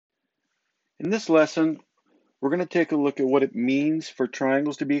In this lesson, we're going to take a look at what it means for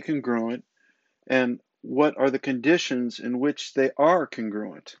triangles to be congruent and what are the conditions in which they are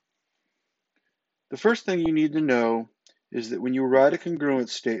congruent. The first thing you need to know is that when you write a congruence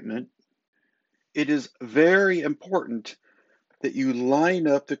statement, it is very important that you line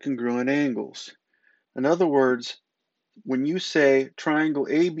up the congruent angles. In other words, when you say triangle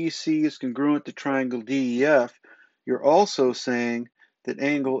ABC is congruent to triangle DEF, you're also saying that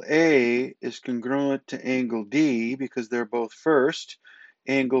angle A is congruent to angle D because they're both first.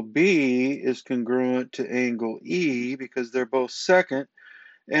 Angle B is congruent to angle E because they're both second.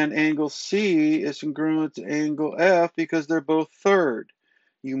 And angle C is congruent to angle F because they're both third.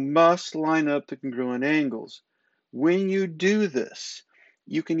 You must line up the congruent angles. When you do this,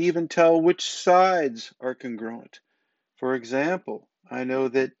 you can even tell which sides are congruent. For example, I know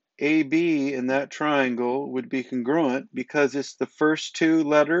that AB in that triangle would be congruent because it's the first two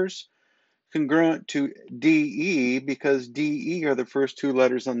letters, congruent to DE because DE are the first two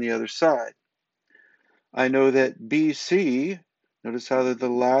letters on the other side. I know that BC, notice how they're the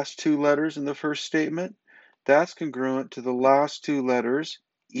last two letters in the first statement, that's congruent to the last two letters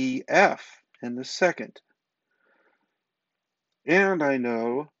EF in the second. And I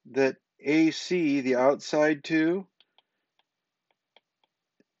know that AC, the outside two,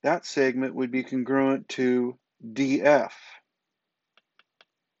 that segment would be congruent to DF.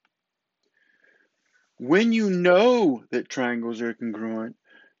 When you know that triangles are congruent,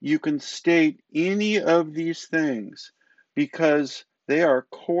 you can state any of these things because they are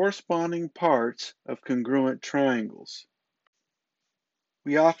corresponding parts of congruent triangles.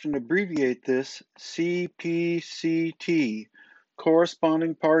 We often abbreviate this CPCT,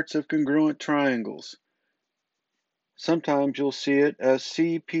 corresponding parts of congruent triangles. Sometimes you'll see it as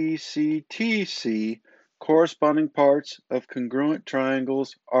CPCTC, corresponding parts of congruent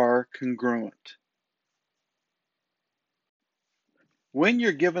triangles are congruent. When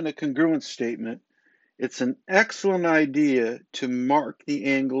you're given a congruence statement, it's an excellent idea to mark the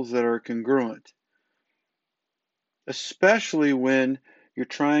angles that are congruent, especially when your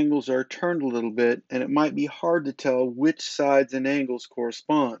triangles are turned a little bit and it might be hard to tell which sides and angles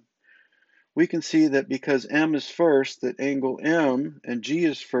correspond. We can see that because M is first, that angle M and G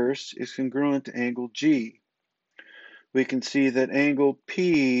is first is congruent to angle G. We can see that angle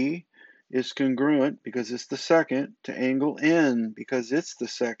P is congruent because it's the second to angle N because it's the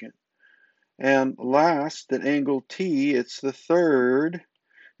second. And last, that angle T, it's the third,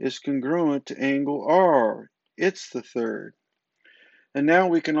 is congruent to angle R. It's the third. And now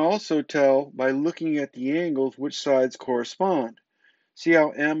we can also tell by looking at the angles which sides correspond. See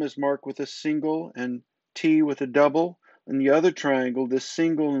how M is marked with a single and T with a double? In the other triangle, the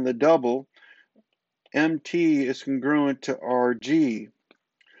single and the double, MT is congruent to RG.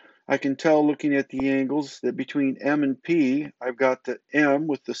 I can tell looking at the angles that between M and P, I've got the M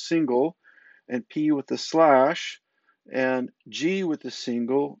with the single and P with the slash, and G with the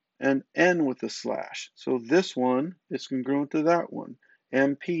single and N with the slash. So this one is congruent to that one.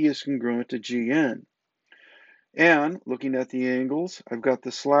 MP is congruent to GN. And looking at the angles, I've got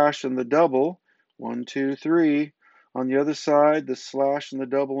the slash and the double, 1, 2, 3. On the other side, the slash and the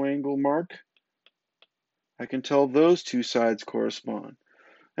double angle mark, I can tell those two sides correspond.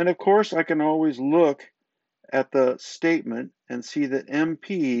 And of course, I can always look at the statement and see that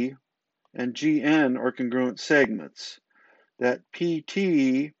MP and GN are congruent segments, that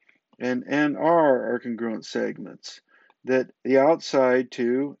PT and NR are congruent segments, that the outside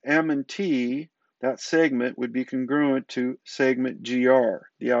two, M and T, that segment would be congruent to segment GR,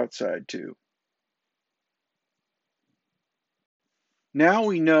 the outside two. Now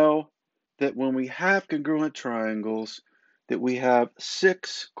we know that when we have congruent triangles, that we have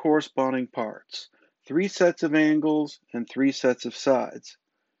 6 corresponding parts, 3 sets of angles and 3 sets of sides.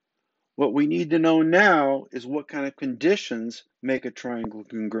 What we need to know now is what kind of conditions make a triangle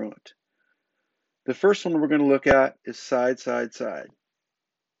congruent. The first one we're going to look at is side, side, side.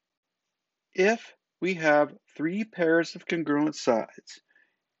 If we have 3 pairs of congruent sides,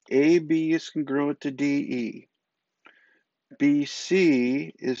 AB is congruent to DE,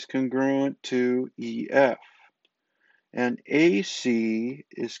 BC is congruent to EF, and AC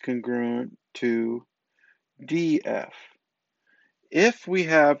is congruent to DF. If we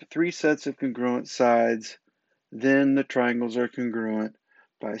have 3 sets of congruent sides, then the triangles are congruent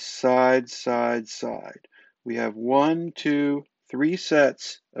by side, side, side. We have 1, 2, 3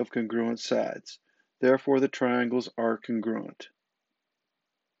 sets of congruent sides. Therefore, the triangles are congruent.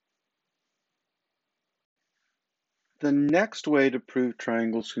 The next way to prove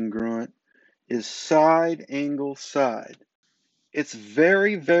triangles congruent is side, angle, side. It's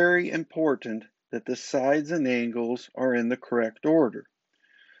very, very important that the sides and angles are in the correct order.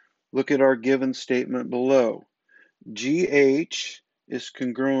 Look at our given statement below. GH is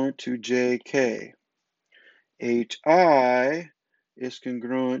congruent to JK. HI is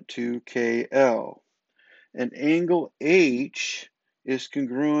congruent to KL. And angle H is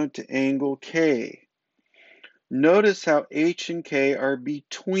congruent to angle K. Notice how H and K are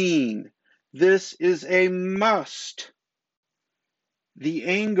between. This is a must. The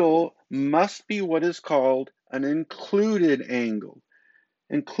angle must be what is called an included angle.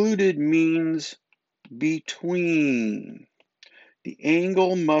 Included means between. The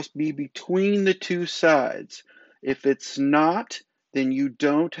angle must be between the two sides. If it's not, then you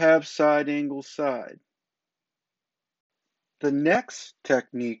don't have side angle side. The next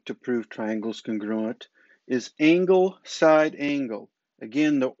technique to prove triangles congruent is angle side angle.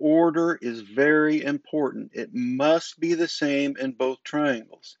 Again, the order is very important. It must be the same in both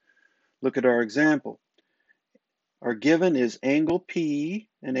triangles. Look at our example. Our given is angle P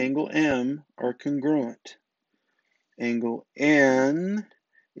and angle M are congruent. Angle N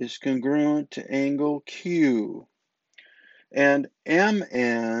is congruent to angle Q. And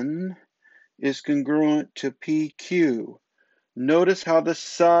MN is congruent to PQ. Notice how the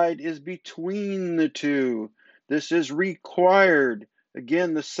side is between the two. This is required.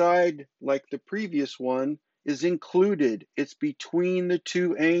 Again, the side, like the previous one, is included. It's between the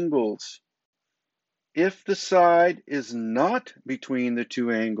two angles. If the side is not between the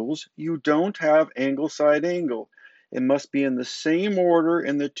two angles, you don't have angle side angle. It must be in the same order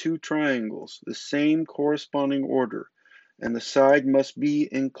in the two triangles, the same corresponding order. And the side must be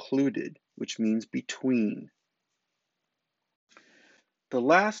included, which means between. The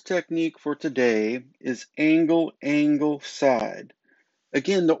last technique for today is angle, angle, side.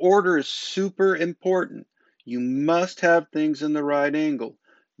 Again, the order is super important. You must have things in the right angle.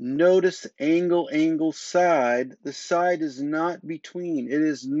 Notice angle, angle, side. The side is not between. It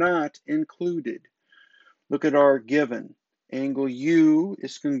is not included. Look at our given. Angle U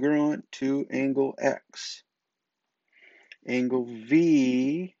is congruent to angle X. Angle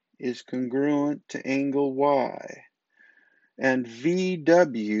V is congruent to angle Y. And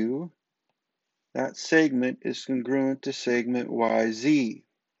VW, that segment, is congruent to segment YZ.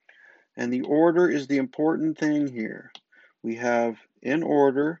 And the order is the important thing here. We have, in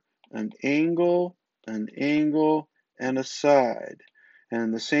order, an angle, and a side. And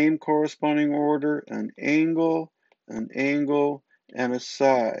in the same corresponding order, an angle, and a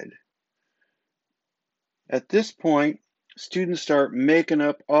side. At this point, students start making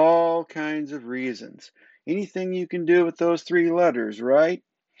up all kinds of reasons. Anything you can do with those three letters, right?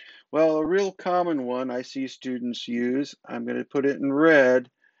 Well, a real common one I see students use, I'm going to put it in red,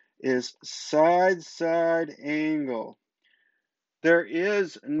 is side-side angle. There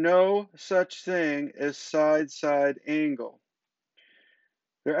is no such thing as side-side angle.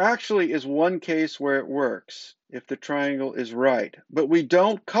 There actually is one case where it works, if the triangle is right, but we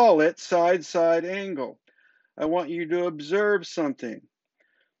don't call it side-side angle. I want you to observe something.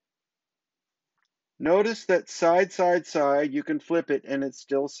 Notice that side, side, side, you can flip it and it's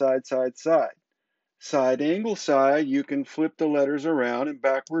still side, side, side. Side angle side, you can flip the letters around in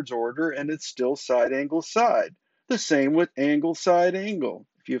backwards order and it's still side angle side. The same with angle side angle.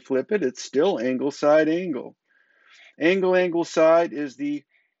 If you flip it, it's still angle side angle. Angle angle side is the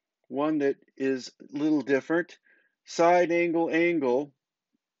one that is a little different. Side angle angle,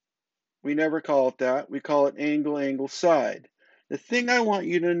 we never call it that. We call it angle angle side. The thing I want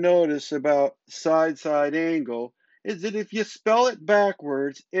you to notice about side side angle is that if you spell it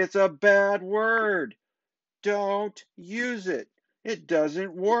backwards, it's a bad word. Don't use it. It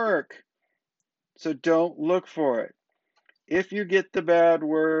doesn't work. So don't look for it. If you get the bad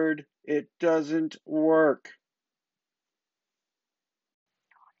word, it doesn't work.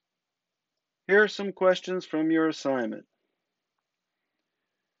 Here are some questions from your assignment.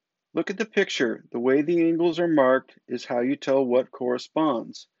 Look at the picture. The way the angles are marked is how you tell what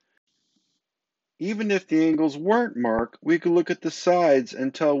corresponds. Even if the angles weren't marked, we could look at the sides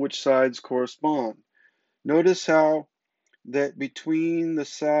and tell which sides correspond. Notice how that between the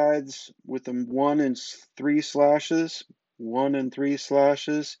sides with the 1 and 3 slashes,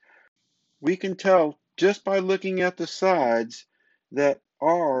 we can tell just by looking at the sides that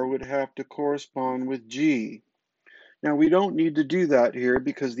R would have to correspond with G. Now we don't need to do that here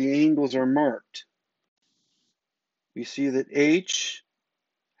because the angles are marked. We see that H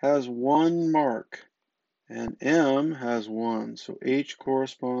has 1 mark and M has 1, so H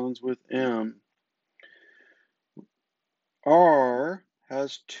corresponds with M. R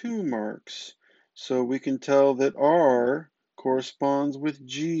has 2 marks, so we can tell that R corresponds with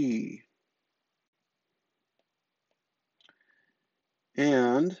G.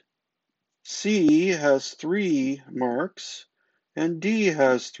 And C has 3 marks, and D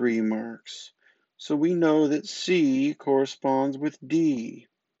has 3 marks. So we know that C corresponds with D.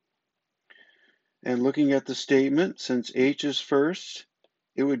 And looking at the statement, since H is first,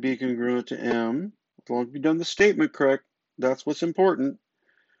 it would be congruent to M. As long as you've done the statement correct, that's what's important.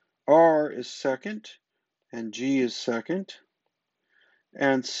 R is second, and G is second.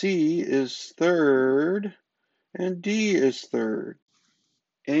 And C is third, and D is third.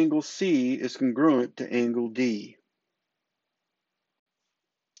 Angle C is congruent to angle D.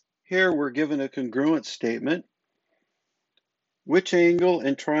 Here we're given a congruence statement. Which angle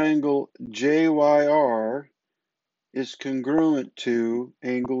in triangle JYR is congruent to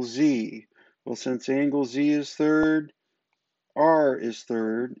angle Z? Well, since angle Z is third, R is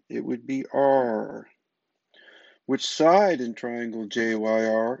third, it would be R. Which side in triangle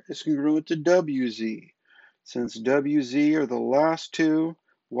JYR is congruent to WZ? Since WZ are the last two,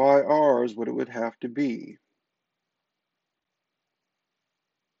 YR is what it would have to be.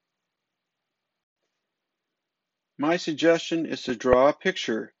 My suggestion is to draw a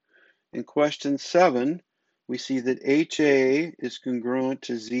picture. In question 7, we see that HA is congruent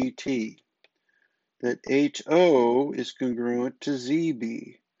to ZT, that HO is congruent to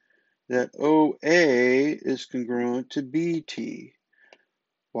ZB, that OA is congruent to BT.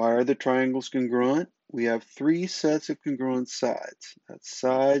 Why are the triangles congruent? We have 3 sets of congruent sides. That's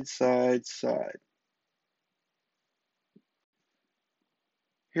side, side, side.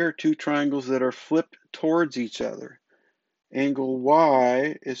 Here are 2 triangles that are flipped towards each other. Angle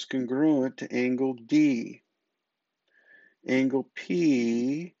Y is congruent to angle D. Angle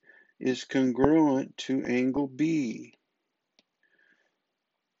P is congruent to angle B.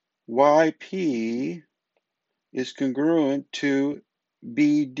 YP is congruent to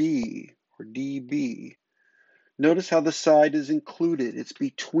BD or DB. Notice how the side is included. It's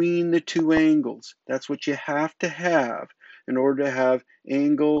between the 2 angles. That's what you have to have in order to have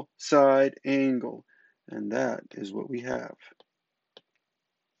angle, side, angle. And that is what we have.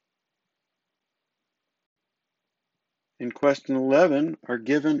 In question 11, our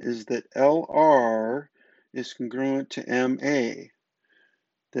given is that LR is congruent to MA,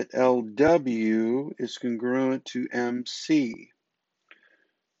 that LW is congruent to MC,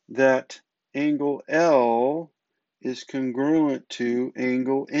 that angle L is congruent to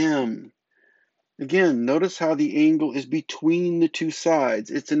angle M. Again, notice how the angle is between the 2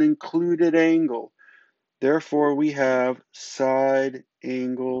 sides. It's an included angle. Therefore, we have side,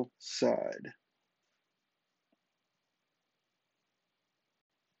 angle, side.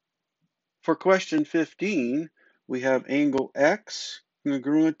 For question 15, we have angle X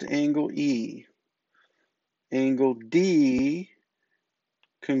congruent to angle E, angle D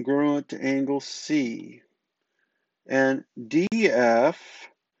congruent to angle C, and DF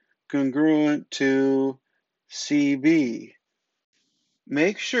congruent to CB.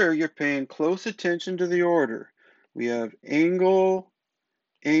 Make sure you're paying close attention to the order. We have angle,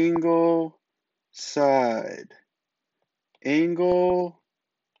 angle, side, angle,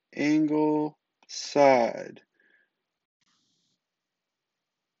 angle, side.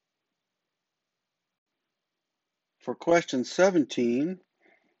 For question 17,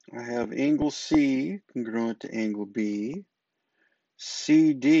 I have angle C congruent to angle B,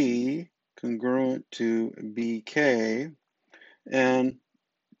 CD congruent to BK, and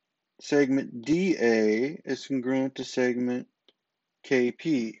segment DA is congruent to segment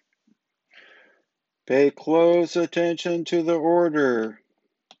KP. Pay close attention to the order.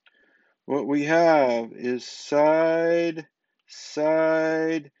 What we have is side,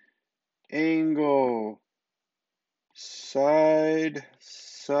 side, angle, side,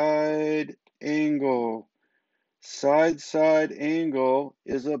 side, angle. Side, side, angle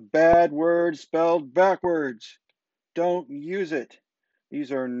is a bad word spelled backwards. Don't use it.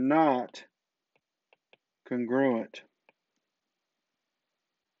 These are not congruent.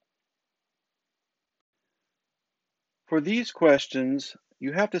 For these questions,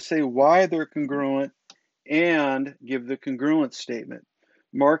 you have to say why they're congruent and give the congruence statement.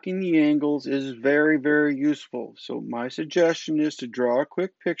 Marking the angles is very, very useful. So my suggestion is to draw a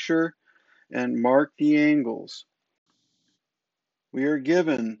quick picture and mark the angles. We are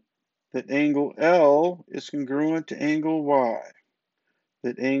given that angle L is congruent to angle Y,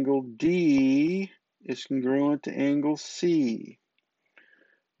 that angle D is congruent to angle C,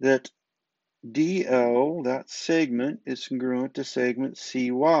 that DL, that segment, is congruent to segment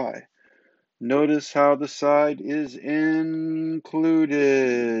CY. Notice how the side is included.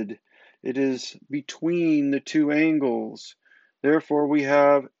 It is between the 2 angles. Therefore, we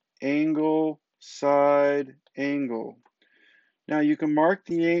have angle, side, angle. Now you can mark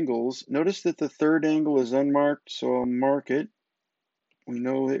the angles. Notice that the third angle is unmarked, so I'll mark it. We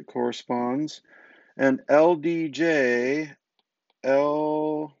know it corresponds. And LDJ,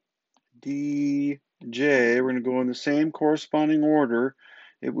 LDJ, we're going to go in the same corresponding order.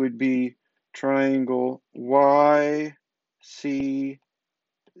 It would be triangle YCZ.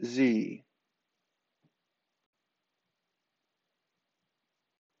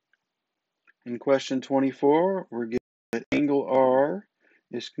 In question 24, we're given that angle R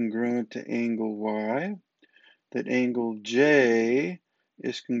is congruent to angle Y, that angle J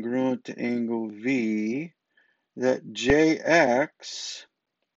is congruent to angle V, that JX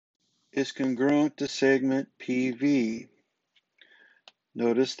is congruent to segment PV.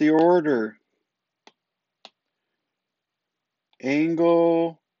 Notice the order.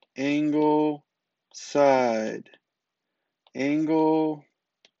 Angle, angle, side. Angle,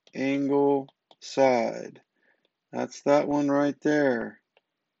 angle, side. That's that one right there.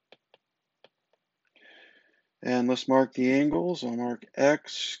 And let's mark the angles. I'll mark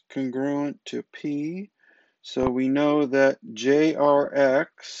X congruent to P. So we know that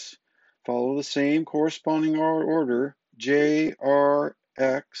JRX, follow the same corresponding order, JRX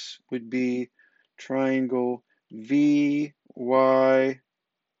would be triangle VYP.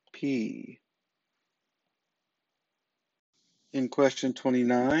 In question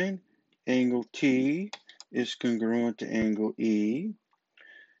 29, angle T is congruent to angle E.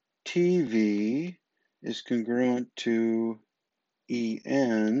 TV is congruent to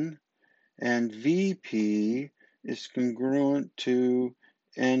EN. And VP is congruent to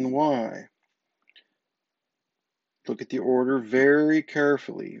NY. Look at the order very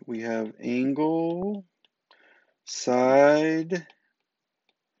carefully. We have angle, side,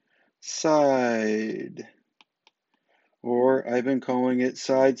 side. Or I've been calling it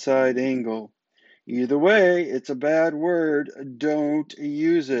side-side angle. Either way, it's a bad word. Don't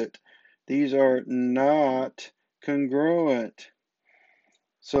use it. These are not congruent.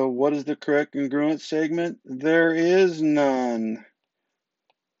 So what is the correct congruent segment? There is none.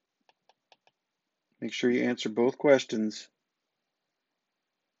 Make sure you answer both questions.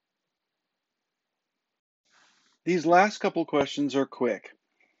 These last couple questions are quick.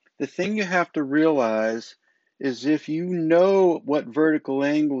 The thing you have to realize is if you know what vertical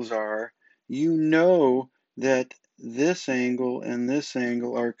angles are, you know that this angle and this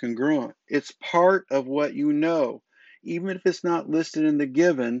angle are congruent. It's part of what you know. Even if it's not listed in the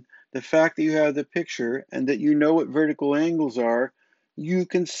given, the fact that you have the picture and that you know what vertical angles are, you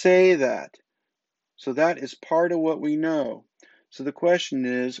can say that. So that is part of what we know. So the question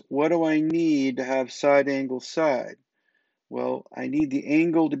is, what do I need to have side angle side? Well, I need the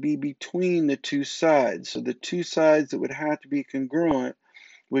angle to be between the two sides. So the two sides that would have to be congruent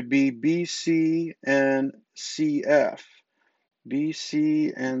would be BC and CF.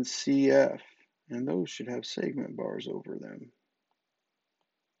 BC and CF. And those should have segment bars over them.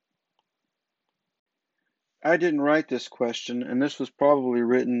 I didn't write this question, and this was probably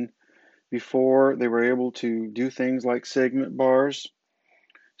written before they were able to do things like segment bars.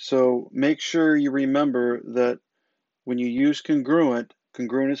 So make sure you remember that when you use congruent,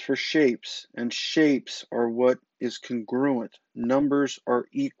 congruent is for shapes, and shapes are what is congruent. Numbers are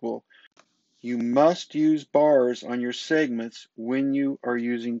equal. You must use bars on your segments when you are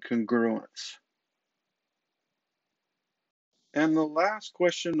using congruence. And the last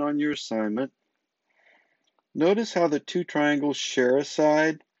question on your assignment, notice how the two triangles share a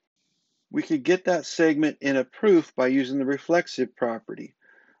side. We could get that segment in a proof by using the reflexive property.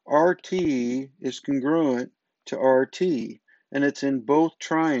 RT is congruent to RT, and it's in both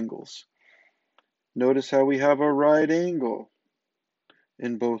triangles. Notice how we have a right angle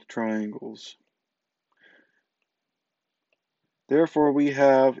in both triangles. Therefore, we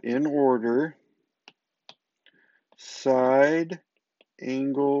have in order side,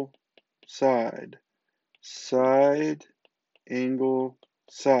 angle, side, side, angle,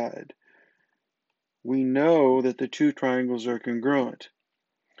 side. We know that the two triangles are congruent.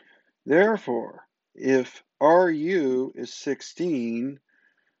 Therefore, if RU is 16,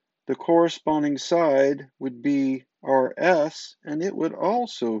 the corresponding side would be RS, and it would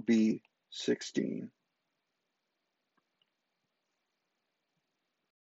also be 16.